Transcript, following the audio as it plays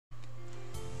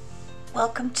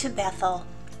Welcome to Bethel.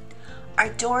 Our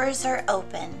doors are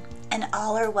open and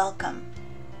all are welcome.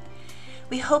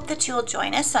 We hope that you'll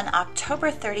join us on October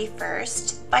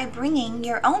 31st by bringing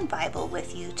your own Bible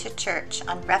with you to church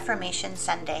on Reformation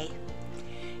Sunday.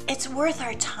 It's worth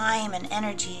our time and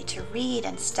energy to read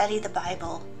and study the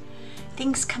Bible.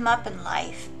 Things come up in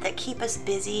life that keep us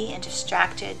busy and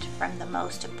distracted from the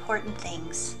most important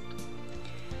things.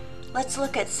 Let's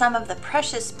look at some of the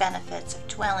precious benefits of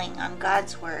dwelling on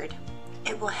God's Word.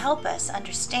 It will help us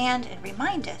understand and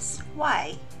remind us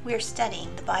why we're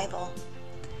studying the Bible.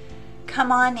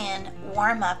 Come on in,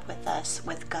 warm up with us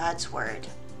with God's Word.